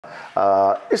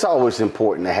It's always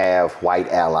important to have white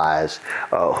allies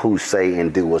who say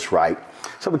and do what's right.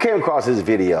 So we came across this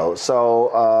video.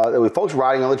 So there were folks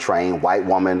riding on the train, white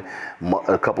woman,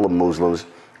 a couple of Muslims,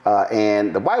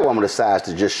 and the white woman decides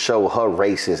to just show her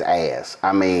racist ass.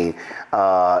 I mean,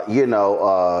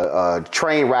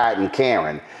 train riding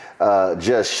Karen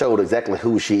just showed exactly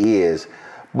who she is.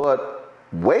 But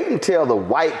wait until the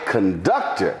white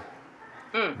conductor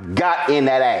got in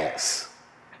that ass.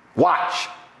 Watch.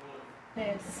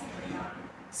 Yes.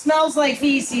 Smells like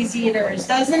feces eaters,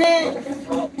 doesn't it?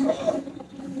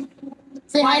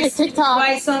 Say hi to TikTok.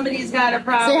 Why somebody's got a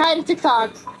problem. Say hi to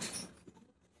TikTok.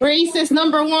 Racist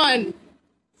 #1.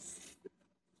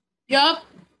 Yup.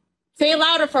 Say it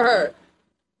louder for her.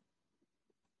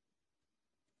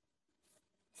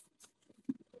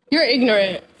 You're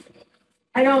ignorant.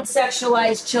 I don't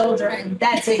sexualize children.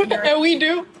 That's ignorant. And we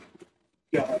do.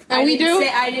 Yeah. And we do.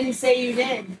 I didn't say you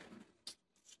did.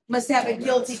 Must have a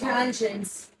guilty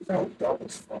conscience.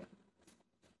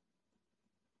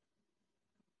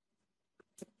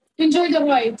 Enjoy the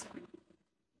ride.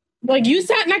 Like, you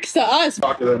sat next to us.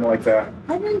 Talk to them like that.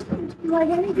 I didn't like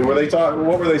anything. Were they talking?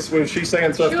 What were they? Was she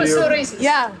saying stuff to you? She was so racist.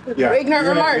 Yeah. Yeah. Ignorant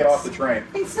remarks. Get off the train.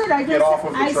 I said I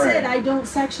don't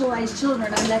sexualize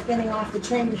children. I'm not getting off the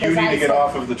train because you need to get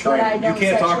off of the train. You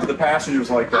can't talk to the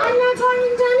passengers like that. I'm not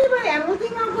talking to anybody. I'm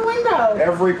looking out the window.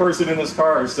 Every person in this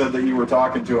car said that you were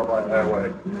talking to them like that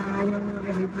way. No, I don't know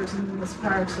every person in this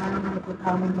car, so I don't know what the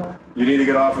problem is. You need to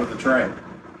get off of the train.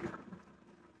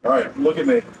 All right, look at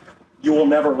me. You will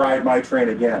never ride my train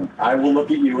again. I will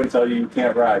look at you and tell you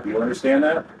can't ride. Do you understand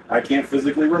that? I can't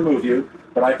physically remove you,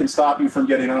 but I can stop you from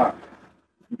getting on.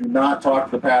 You do not talk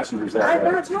to the passengers that way.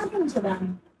 I'm not talking to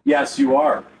them. Yes, you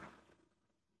are.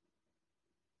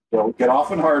 So get off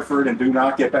in Hartford and do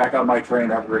not get back on my train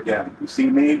ever again. You see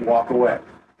me, walk away.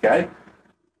 Okay?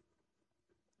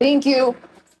 Thank you.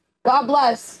 God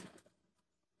bless.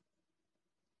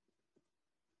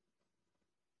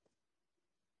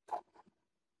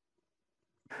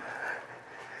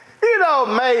 You know,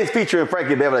 Maze featuring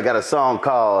Frankie Beverly got a song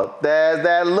called There's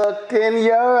That Look in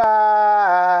Your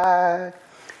Eye.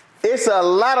 It's a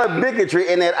lot of bigotry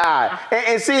in that eye.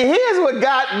 And see, here's what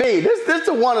got me. This is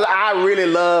the one that I really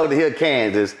love to hear,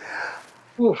 Kansas.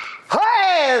 Her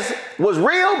ass was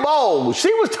real bold.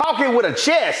 She was talking with a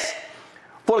chest.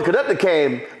 Before the conductor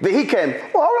came, he came,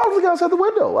 well, I was looking outside the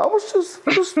window. I was just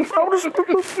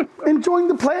enjoying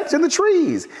the plants and the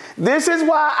trees. This is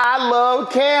why I love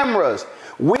cameras.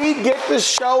 We get to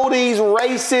show these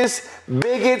racists,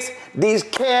 bigots, these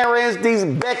Karens, these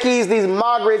Beckys, these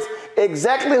Margarets,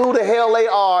 exactly who the hell they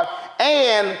are,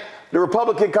 and the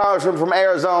Republican congressman from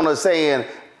Arizona saying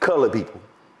colored people.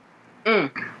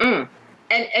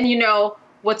 And you know,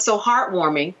 what's so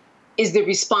heartwarming is the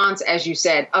response, as you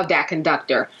said, of that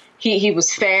conductor. He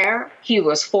was fair, he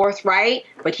was forthright,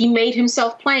 but he made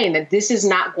himself plain that this is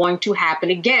not going to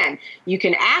happen again. You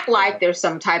can act like there's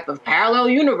some type of parallel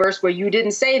universe where you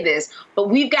didn't say this, but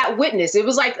we've got witness.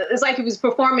 It's like he was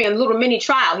performing a little mini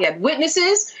trial. He had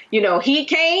witnesses. You know, he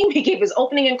came, he gave his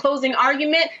opening and closing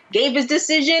argument, gave his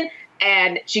decision,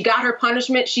 and she got her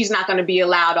punishment. She's not going to be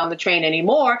allowed on the train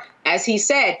anymore. As he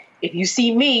said, if you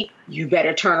see me, you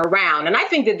better turn around. And I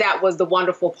think that that was the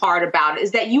wonderful part about it, is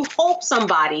that you hope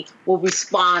somebody will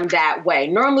respond that way.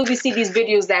 Normally we see these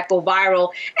videos that go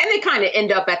viral and they kind of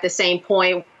end up at the same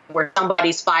point where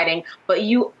somebody's fighting, but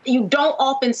you don't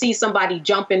often see somebody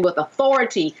jump in with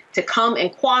authority to come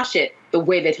and quash it the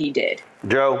way that he did.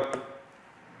 Joe?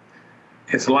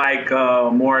 It's like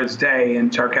Morris Day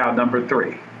in Churkout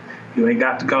 #3. You ain't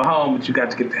got to go home, but you got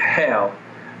to get the hell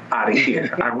out of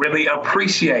here. I really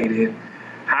appreciated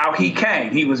how he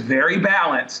came. He was very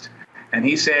balanced, and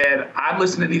he said, "I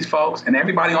listen to these folks, and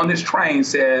everybody on this train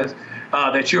says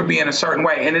that you're being a certain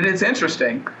way." And it is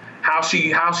interesting how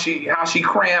she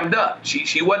crammed up.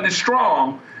 She wasn't as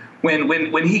strong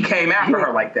when he came after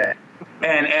her like that,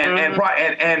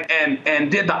 and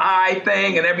did the eye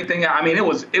thing and everything. I mean,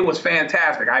 it was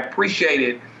fantastic. I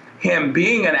appreciated him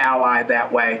being an ally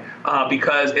that way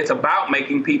because it's about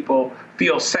making people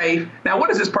feel safe. Now,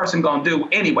 what is this person going to do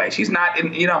anyway? She's not,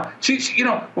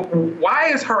 why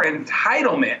is her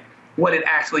entitlement what it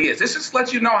actually is? This just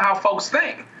lets you know how folks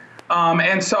think.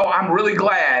 And so I'm really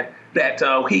glad that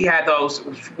we had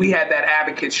that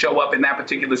advocate show up in that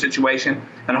particular situation,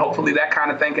 and hopefully that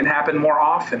kind of thing can happen more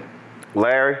often.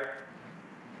 Larry?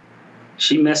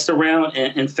 She messed around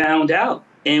and found out,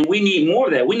 and we need more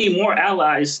of that. We need more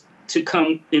allies to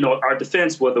come, our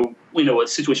defense, whether, a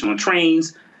situation on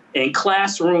trains and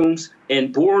classrooms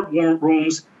and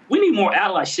boardrooms. We need more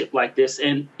allyship like this.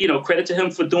 And, credit to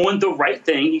him for doing the right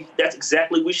thing. That's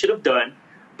exactly what we should have done.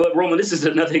 But Roland, this is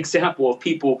another example of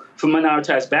people from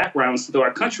minoritized backgrounds through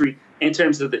our country in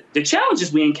terms of the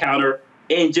challenges we encounter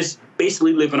and just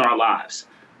basically living our lives.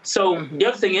 So the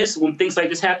other thing is, when things like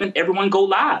this happen, everyone go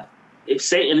live.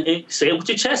 Say it with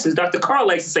your chest, as Dr. Carl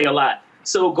likes to say a lot.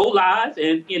 So go live,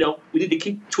 and we need to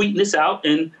keep tweeting this out,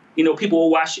 and people are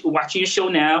watching your show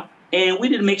now, and we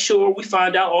need to make sure we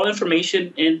find out all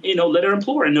information and let our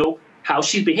employer know how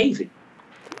she's behaving.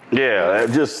 Yeah,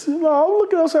 just I'm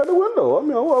looking outside the window. I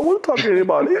mean, I wasn't talking to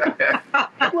anybody.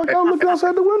 I'm looking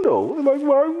outside the window. Like,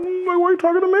 why are you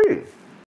talking to me?